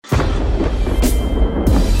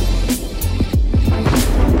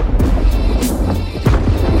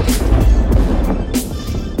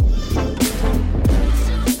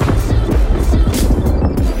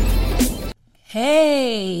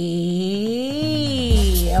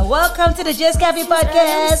Welcome to the Just Cafe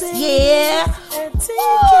podcast. Yeah.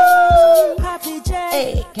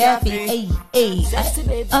 Hey, Cafe. Hey, hey.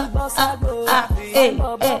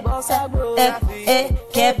 Hey,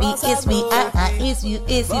 Cafe, it's me. It's you,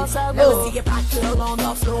 it's you.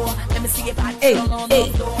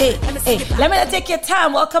 Hey. Let me take your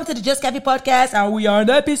time. Welcome to the Just Cafe podcast, and we are on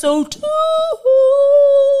episode 2.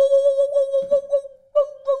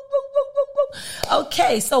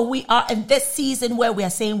 Okay, so we are in this season where we are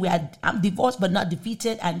saying I'm divorced but not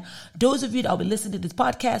defeated. And those of you that will be listening to this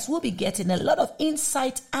podcast will be getting a lot of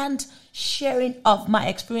insight and sharing of my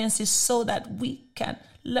experiences so that we can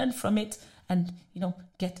learn from it and,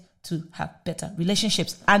 get to have better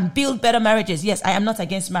relationships and build better marriages. Yes, I am not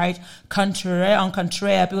against marriage.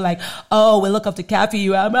 Contrary, people like, oh, we look up to Kathy.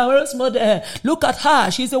 You are my mother. Look at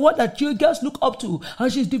her. She's the one that you girls look up to.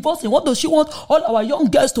 And she's divorcing. What does she want all our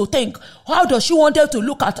young girls to think? How does she want them to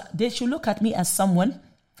look at? They should look at me as someone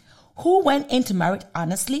who went into marriage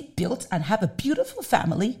honestly, built and have a beautiful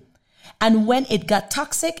family. And when it got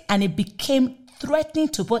toxic and it became threatening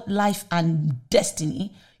to both life and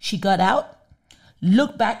destiny, she got out,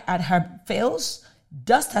 looked back at her fails,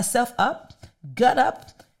 dust herself up, got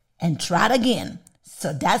up, and tried again.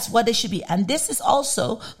 So that's what it should be. And this is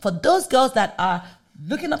also for those girls that are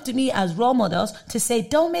looking up to me as role models to say,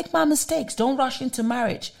 don't make my mistakes. Don't rush into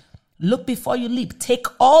marriage. Look before you leap. Take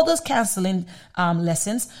all those counseling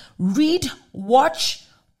lessons. Read, watch,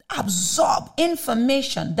 absorb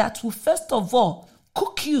information that will first of all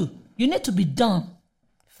cook you. You need to be done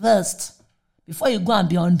first before you go and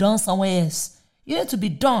be undone somewhere else. You need to be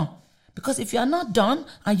done. Because if you are not done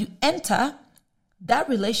and you enter that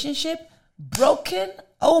relationship broken,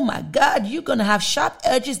 oh my God, you're going to have sharp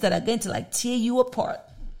edges that are going to tear you apart.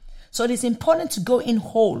 So it is important to go in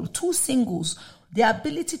whole. Two singles, the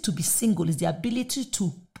ability to be single is the ability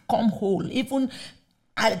to come whole. Even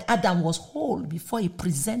Adam was whole before he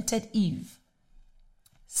presented Eve.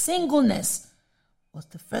 Singleness was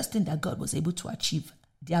the first thing that God was able to achieve.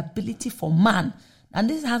 The ability for man, and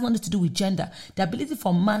this has nothing to do with gender, the ability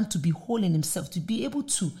for man to be whole in himself, to be able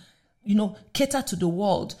to, cater to the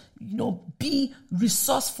world, be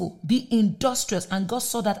resourceful, be industrious. And God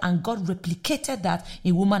saw that and God replicated that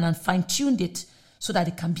in woman and fine-tuned it so that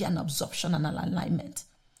it can be an absorption and an alignment.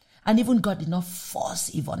 And even God did not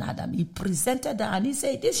force Eve on Adam. He presented that and he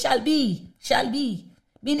said, this shall be.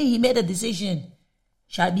 Meaning he made a decision.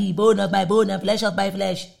 Shall be bone of my bone and flesh of my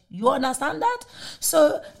flesh. You understand that?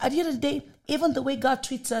 So at the end of the day, even the way God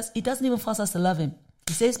treats us, He doesn't even force us to love Him.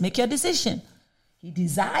 He says, make your decision. He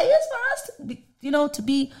desires for us to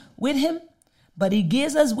be with Him, but He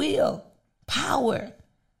gives us will, power.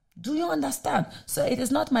 Do you understand? So it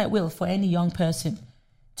is not my will for any young person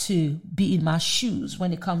to be in my shoes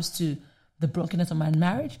when it comes to the brokenness of my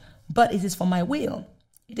marriage, but it is for my will.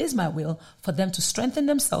 It is my will for them to strengthen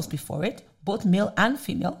themselves before it, both male and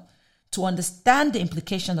female, to understand the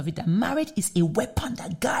implication of it, that marriage is a weapon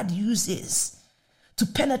that God uses to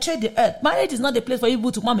penetrate the earth. Marriage is not a place for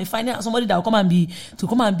you to come and find out somebody that will come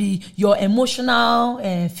and be your emotional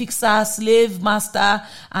fixer, slave, master,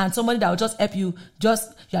 and somebody that will just help you.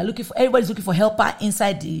 Everybody's looking for helper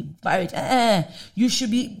inside the marriage. You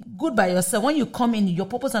should be good by yourself. When you come in, your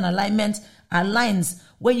purpose and alignment aligns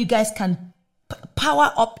where you guys can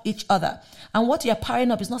power up each other. And what you're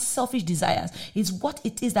powering up is not selfish desires. It's what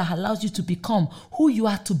it is that allows you to become who you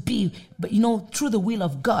are to be, but through the will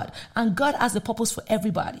of God. And God has a purpose for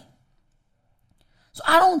everybody. So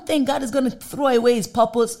I don't think God is going to throw away His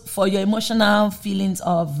purpose for your emotional feelings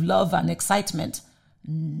of love and excitement.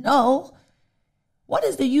 No. What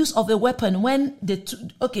is the use of a weapon when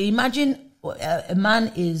imagine a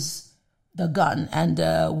man is the gun and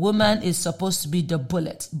the woman is supposed to be the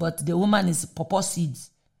bullet, but the woman is pawpaw seeds.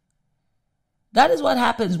 That is what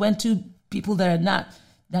happens when two people that are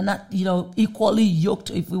not equally yoked,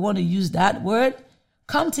 if we want to use that word,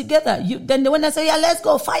 come together. Then when I say, yeah, let's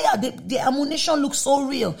go, fire, the ammunition looks so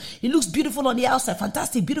real. It looks beautiful on the outside,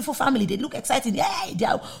 fantastic, beautiful family. They look exciting. Yeah, they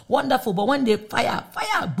are wonderful. But when they fire,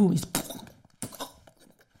 boom, it's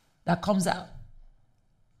that comes out.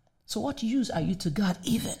 So what use are you to God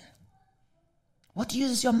even? What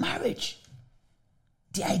use is your marriage?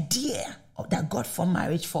 The idea that God formed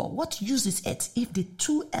marriage for, what use is it if the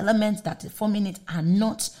two elements that are forming it are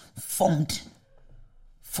not formed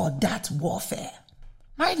for that warfare?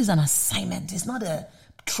 Marriage is an assignment. It's not a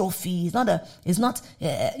trophy. It's not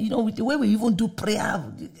the way we even do prayer.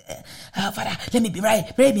 Father, let me be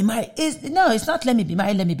married. Let me be married. It's not let me be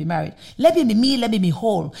married. Let me be married. Let me be me. Let me be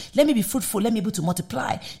whole. Let me be fruitful. Let me be able to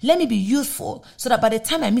multiply. Let me be youthful, so that by the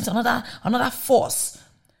time I meet another force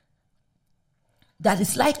that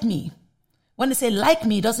is like me, When they say like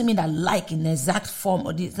me, it doesn't mean that like in the exact form,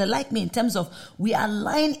 or they like me in terms of we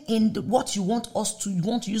align in what you want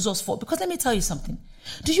to use us for. Because let me tell you something.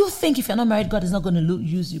 Do you think if you're not married, God is not going to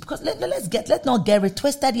use you? Because let's not get it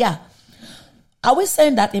twisted. Yeah. Are we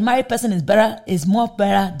saying that a married person is more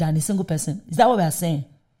better than a single person? Is that what we are saying?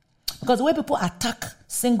 Because the way people attack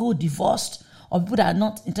single, divorced, or people that are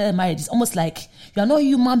not interested in marriage, it's almost like you are not a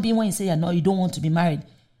human being when you say you don't want to be married.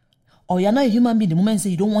 Or you're not a human being the moment you say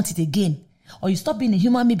you don't want it again. Or you stop being a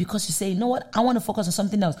human being because you say, you know what, I want to focus on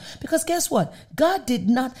something else. Because guess what? God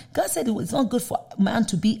said it's not good for man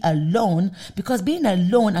to be alone, because being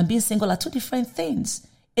alone and being single are two different things.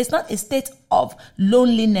 It's not a state of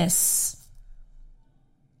loneliness.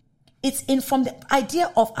 It's in from the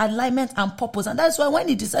idea of alignment and purpose. And that's why when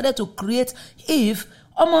he decided to create Eve,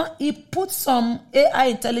 he put some AI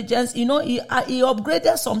intelligence, he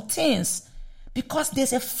upgraded some things, because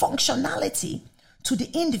there's a functionality to the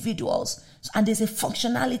individuals and there's a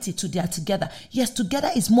functionality to their together. Yes, together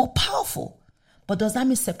is more powerful. But does that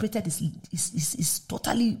mean separated is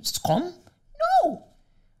totally scum? No.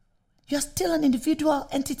 You're still an individual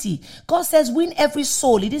entity. God says win every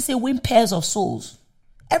soul. He didn't say win pairs of souls.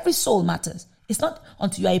 Every soul matters. It's not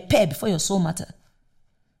until you are a pair before your soul matters.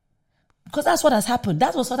 Because that's what has happened.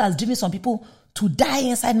 That's what has driven some people to die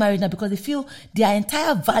inside marriage now, because they feel their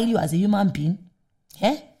entire value as a human being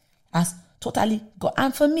has totally gone.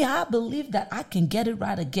 And for me, I believe that I can get it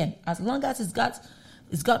right again. As long as it's God's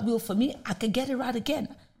will for me, I can get it right again.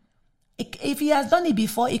 If he has done it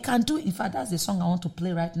before, he can do it. In fact, that's the song I want to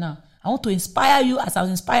play right now. I want to inspire you as I was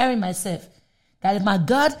inspiring myself. That if my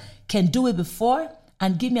God can do it before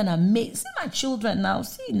and give me an amazing... See my children now.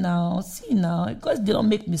 See now. Because they don't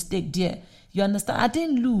make mistake there. You understand? I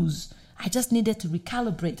didn't lose. I just needed to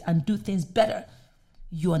recalibrate and do things better.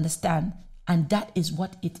 You understand? And that is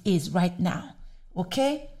what it is right now.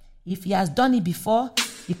 Okay? If he has done it before,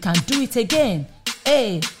 he can do it again.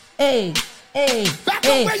 Hey. Back up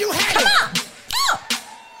where you had it. Come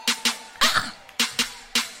on.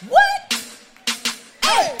 What?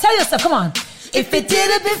 Hey, tell yourself, come on. If he did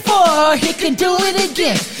it before, he can do it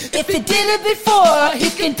again. If he did it before, he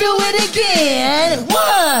can do it again.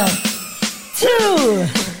 1, 2.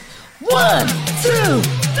 1, 2,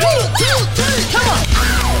 3. Come on.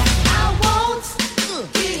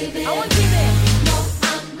 I won't give in. No,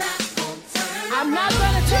 I'm not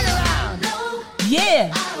gonna turn around.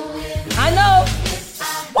 Yeah. I know.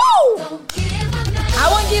 Woo! I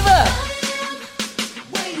won't give up.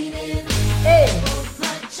 Hey.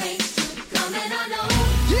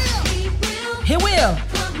 He will.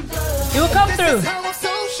 He will come through.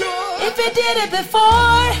 If he did it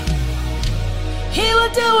before, he will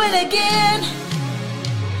do it again.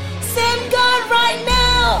 Same God right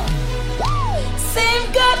now.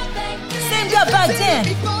 Same God back then.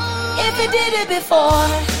 If he did it before,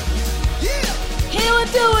 he will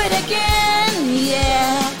do it again.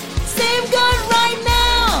 Yeah. Same God right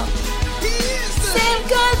now. Same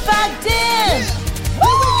God back then.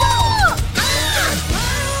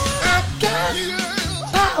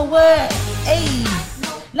 Power. Hey,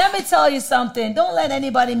 let me tell you something. Don't let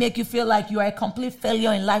anybody make you feel like you are a complete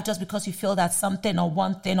failure in life just because you feel that something or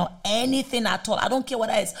one thing or anything at all. I don't care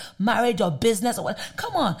whether it's marriage or business or what.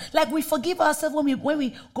 Come on, like we forgive ourselves when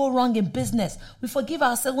we go wrong in business. We forgive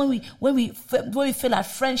ourselves when we feel like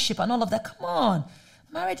friendship and all of that. Come on,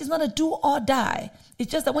 marriage is not a do or die.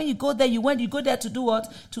 It's just that when you go there, you go there to do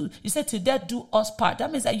what? You say to death do us part.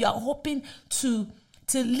 That means that you are hoping to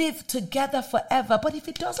live together forever. But if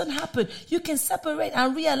it doesn't happen, you can separate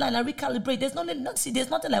and realign and recalibrate. There's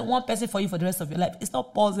nothing like one person for you for the rest of your life. It's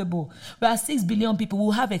not possible. We are 6 billion people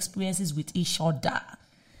who have experiences with each other.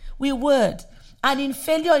 We would. And in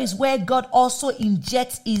failure is where God also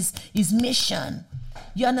injects his mission.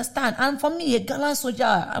 You understand? And for me,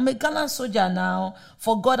 I'm a gallant soldier now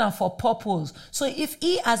for God and for purpose. So if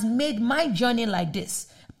he has made my journey like this,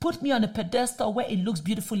 put me on a pedestal where it looks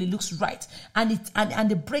beautiful, it looks right, and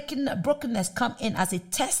the brokenness come in as a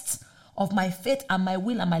test of my faith and my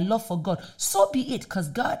will and my love for God. So be it, because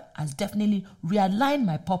God has definitely realigned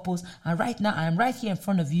my purpose, and right now I am right here in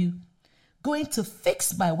front of you, going to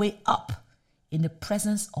fix my way up in the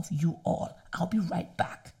presence of you all. I'll be right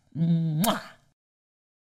back. Mwah.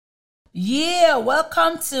 Yeah,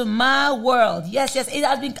 welcome to my world. Yes, it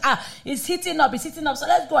has been, it's heating up. So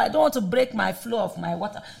let's go. I don't want to break my flow of my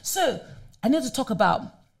water. So I need to talk about,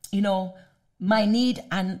 my need,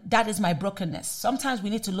 and that is my brokenness. Sometimes we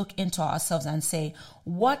need to look into ourselves and say,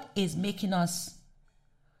 what is making us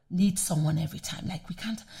need someone every time. Like we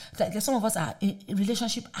can't, like some of us are in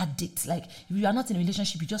relationship addicts. Like if you are not in a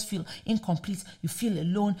relationship, you just feel incomplete, you feel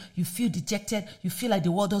alone, you feel dejected, you feel like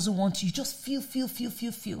the world doesn't want you. You just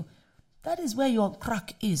feel. That is where your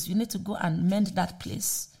crack is. You need to go and mend that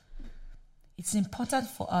place. It's important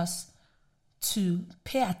for us to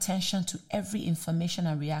pay attention to every information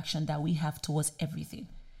and reaction that we have towards everything.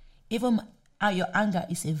 Even your anger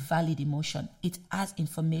is a valid emotion. It has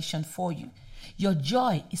information for you. Your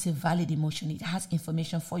joy is a valid emotion. It has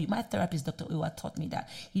information for you. My therapist, Dr. Uwa, taught me that.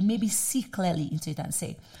 He made me see clearly into it and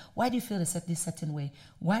say, why do you feel this certain way?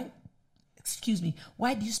 Why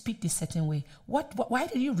do you speak this certain way? Why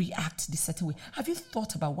did you react this certain way? Have you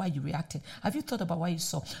thought about why you reacted? Have you thought about why you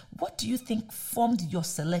saw? What do you think formed your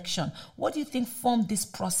selection? What do you think formed this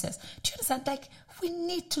process? Do you understand? Like, we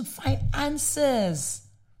need to find answers.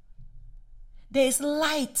 There is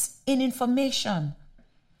light in information.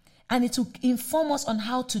 And it will inform us on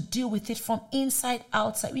how to deal with it from inside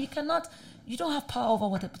outside. You don't have power over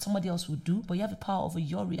what somebody else will do, but you have the power over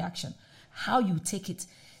your reaction, how you take it.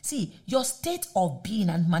 See, your state of being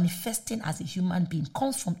and manifesting as a human being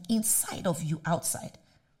comes from inside of you outside.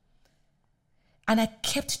 And I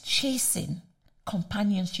kept chasing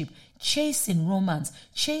companionship, chasing romance,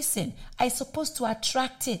 I'm supposed to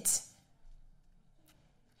attract it.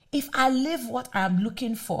 If I live what I'm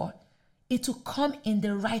looking for, it will come in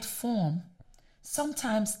the right form.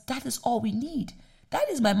 Sometimes that is all we need. That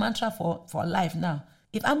is my mantra for life now.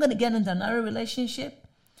 If I'm going to get into another relationship,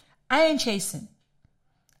 I ain't chasing.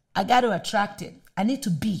 I got to attract it. I need to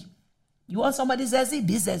be. You want somebody zesty?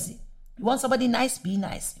 Be zesty. You want somebody nice? Be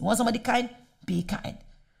nice. You want somebody kind? Be kind.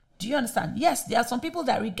 Do you understand? Yes, there are some people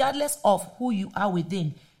that regardless of who you are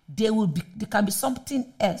within, there can be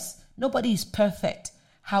something else. Nobody is perfect.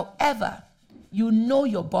 However, you know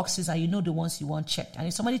your boxes and you know the ones you want checked. And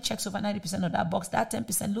if somebody checks over 90% of that box, that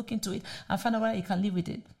 10%, look into it and find out whether you can live with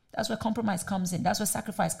it. That's where compromise comes in. That's where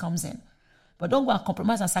sacrifice comes in. But don't go and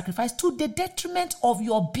compromise and sacrifice to the detriment of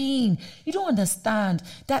your being. You don't understand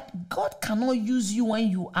that God cannot use you when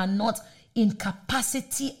you are not in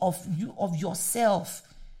capacity of yourself.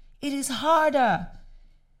 It is harder.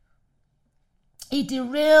 It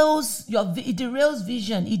derails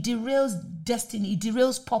vision. It derails destiny. It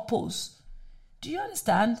derails purpose. Do you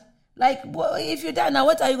understand? Like, well, if you die now,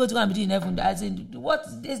 what are you going to go and be doing in heaven? As in,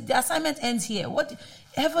 the assignment ends here. What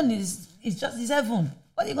heaven is heaven.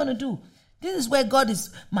 What are you going to do? This is where God is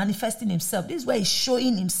manifesting himself. This is where he's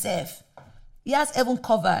showing himself. He has heaven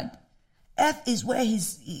covered. Earth is where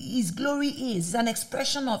his glory is. It's an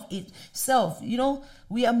expression of itself. You know,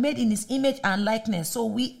 we are made in his image and likeness. So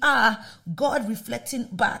we are God reflecting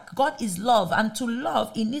back. God is love. And to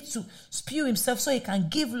love, he needs to spew himself so he can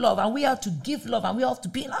give love. And we are to give love. And we have to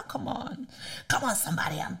be like, come on,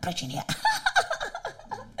 somebody, I'm preaching here.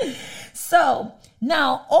 So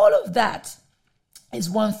now all of that is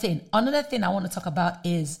one thing. Another thing I want to talk about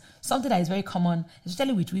is something that is very common,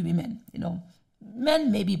 especially with we women, you know,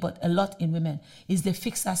 men maybe, but a lot in women, is the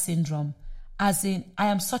fixer syndrome. As in, I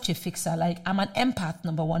am such a fixer. Like, I'm an empath,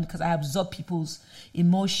 number one, because I absorb people's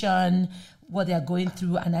emotion, what they are going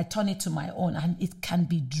through, and I turn it to my own, and it can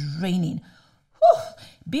be draining. Whew.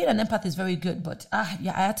 Being an empath is very good, but I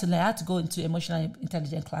had to go into emotional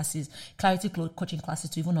intelligence classes, clarity coaching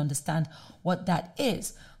classes to even understand what that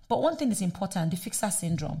is. But one thing is important, the fixer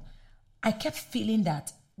syndrome. I kept feeling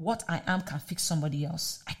that what I am can fix somebody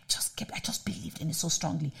else. I just believed in it so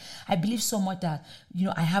strongly. I believe so much that, you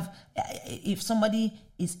know, if somebody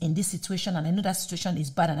is in this situation and I know that situation is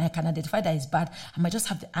bad and I can identify that it's bad, I might just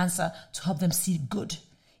have the answer to help them see good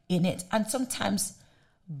in it. And sometimes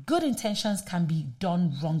good intentions can be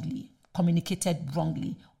done wrongly, communicated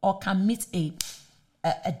wrongly, or can meet a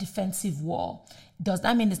defensive wall. Does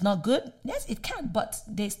that mean it's not good? Yes, it can, but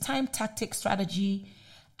there's time, tactic, strategy,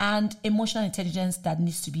 and emotional intelligence that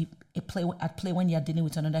needs to be at play when you're dealing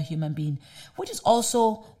with another human being, which is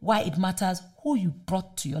also why it matters who you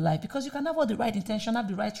brought to your life, because you can have all the right intention, have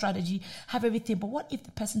the right strategy, have everything, but what if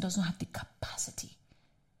the person doesn't have the capacity?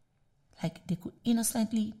 Like, they could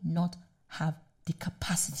innocently not have the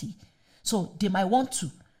capacity. So they might want to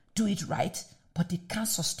do it right, but they can't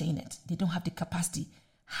sustain it. They don't have the capacity.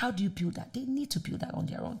 How do you build that? They need to build that on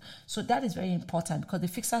their own. So that is very important, because the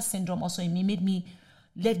fixer syndrome also made me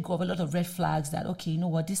let go of a lot of red flags that, okay, you know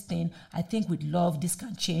what, this thing, I think with love, this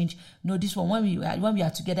can change. No, this one, when we are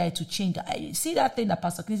together, it will change. I see that thing that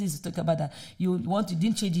Pastor Chris is talking about, that you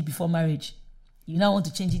didn't change it before marriage. You now want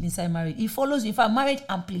to change it inside marriage. It follows, in fact, marriage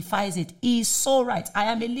amplifies it. He is so right. I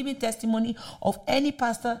am a living testimony of any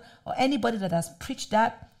pastor or anybody that has preached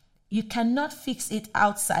that. You cannot fix it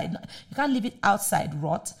outside. You can't leave it outside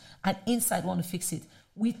rot and inside want to fix it.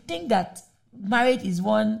 we think that marriage is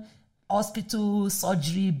one hospital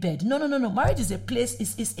surgery bed. No. Marriage is a place,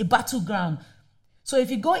 it's a battleground. So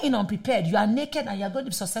if you go in unprepared, you are naked and you're going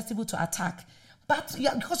to be susceptible to attack. But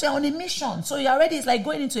because you're on a mission, so you're already, it's like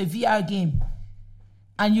going into a VR game.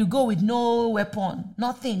 And you go with no weapon,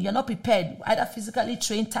 nothing. You're not prepared, either physically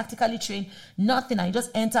trained, tactically trained, nothing. And you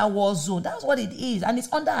just enter war zone. That's what it is. And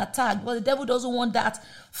it's under attack because the devil doesn't want that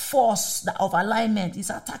force of alignment.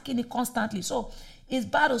 He's attacking it constantly. So it's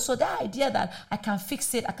battle. So that idea that I can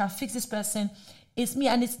fix it, I can fix this person, it's me.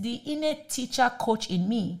 And it's the innate teacher coach in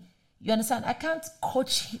me. You understand? I can't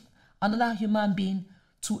coach another human being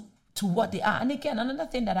to what they are. And again, another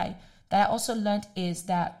thing that I also learned is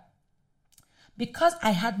that because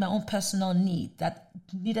I had my own personal need that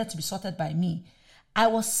needed to be sorted by me, I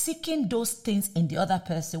was seeking those things in the other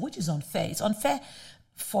person, which is unfair. It's unfair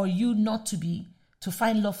for you not to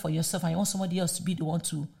find love for yourself and you want somebody else to be the one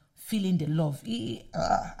to fill in the love.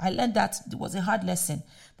 I learned that. It was a hard lesson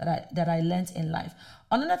that I learned in life.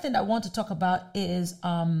 Another thing I want to talk about is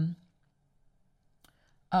red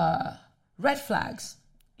flags.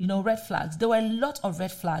 Red flags. There were a lot of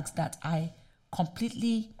red flags that I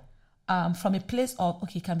completely from a place of,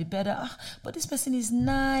 okay, it can be better. But this person is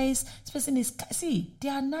nice. This person is, see, they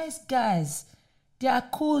are nice guys. They are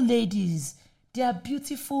cool ladies. They are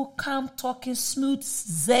beautiful, calm, talking, smooth,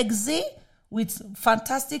 sexy, with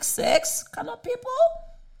fantastic sex kind of people.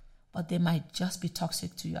 But they might just be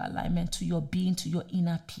toxic to your alignment, to your being, to your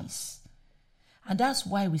inner peace. And that's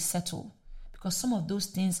why we settle. Because some of those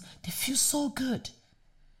things, they feel so good.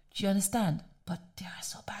 Do you understand? But they are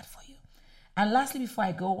so bad for you. And lastly, before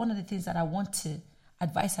I go, one of the things that I want to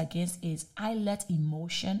advise against is I let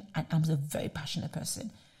emotion, and I'm a very passionate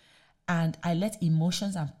person, and I let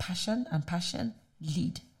emotions and passion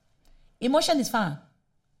lead. Emotion is fine,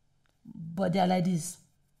 but they are like this,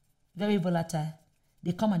 very volatile.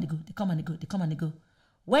 They come and they go, they come and they go, they come and they go.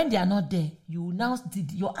 When they are not there,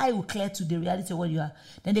 your eye will clear to the reality of what you are.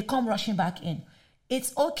 Then they come rushing back in.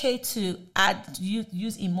 It's okay to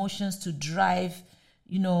use emotions to drive.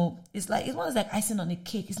 It's almost like icing on a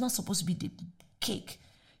cake. It's not supposed to be the cake.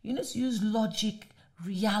 You need to use logic,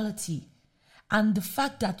 reality, and the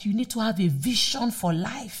fact that you need to have a vision for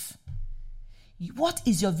life. What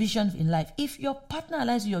is your vision in life? If your partner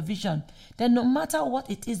aligns with your vision, then no matter what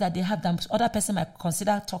it is that they have, that other person might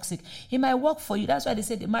consider toxic, it might work for you. That's why they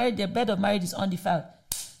say the bed of marriage is undefiled.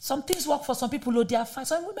 Some things work for some people. They are fine.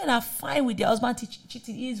 Some women are fine with their husband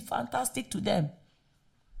cheating. It is fantastic to them.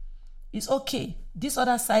 It's okay. This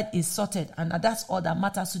other side is sorted, and that's all that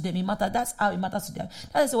matters to them. That's how it matters to them.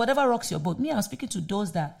 That is whatever rocks your boat. Me, I'm speaking to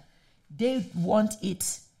those that they want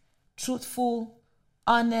it truthful,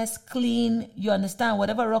 honest, clean. You understand?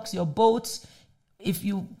 Whatever rocks your boat. If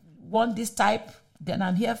you want this type, then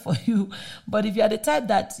I'm here for you. But if you are the type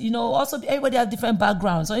that, also everybody has different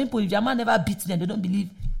backgrounds. Some people, if their man never beats them, they don't believe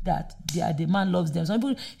that the man loves them. Some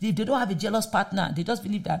people, if they don't have a jealous partner, they just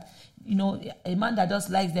believe that, a man that just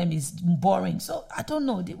likes them is boring. So I don't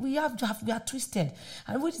know. We are twisted.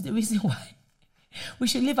 And which is the reason why we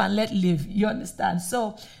should live and let live. You understand?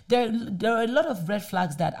 So there are a lot of red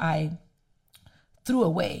flags that I threw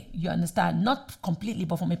away. You understand? Not completely,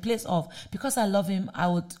 but from a place of, because I love him,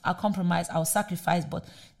 I'll compromise, I'll sacrifice, but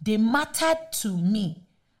they mattered to me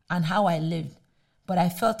and how I lived. But I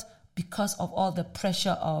felt because of all the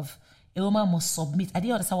pressure of a woman must submit. I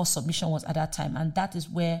didn't understand what submission was at that time. And that is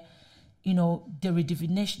where, the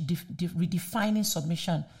redefining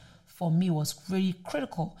submission for me was very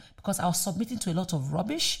critical, because I was submitting to a lot of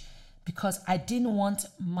rubbish, because I didn't want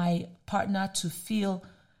my partner to feel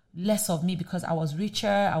less of me because I was richer,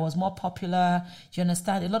 I was more popular. You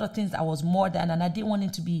understand? A lot of things I was more than, and I didn't want him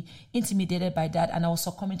to be intimidated by that. And I was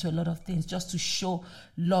succumbing to a lot of things just to show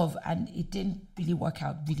love, and it didn't really work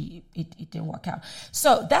out. It didn't work out.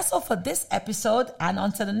 So that's all for this episode, and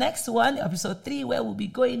on to the next one, episode 3, where we'll be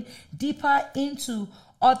going deeper into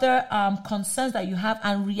other concerns that you have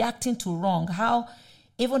and reacting to wrong. How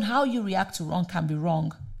you react to wrong can be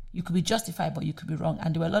wrong. You could be justified, but you could be wrong.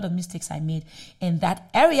 And there were a lot of mistakes I made in that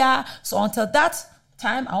area. So until that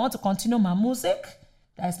time, I want to continue my music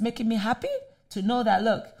that is making me happy, to know that,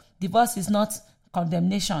 look, divorce is not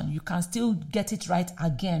condemnation. You can still get it right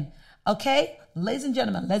again. Okay? Ladies and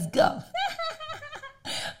gentlemen, let's go.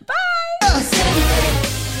 Bye.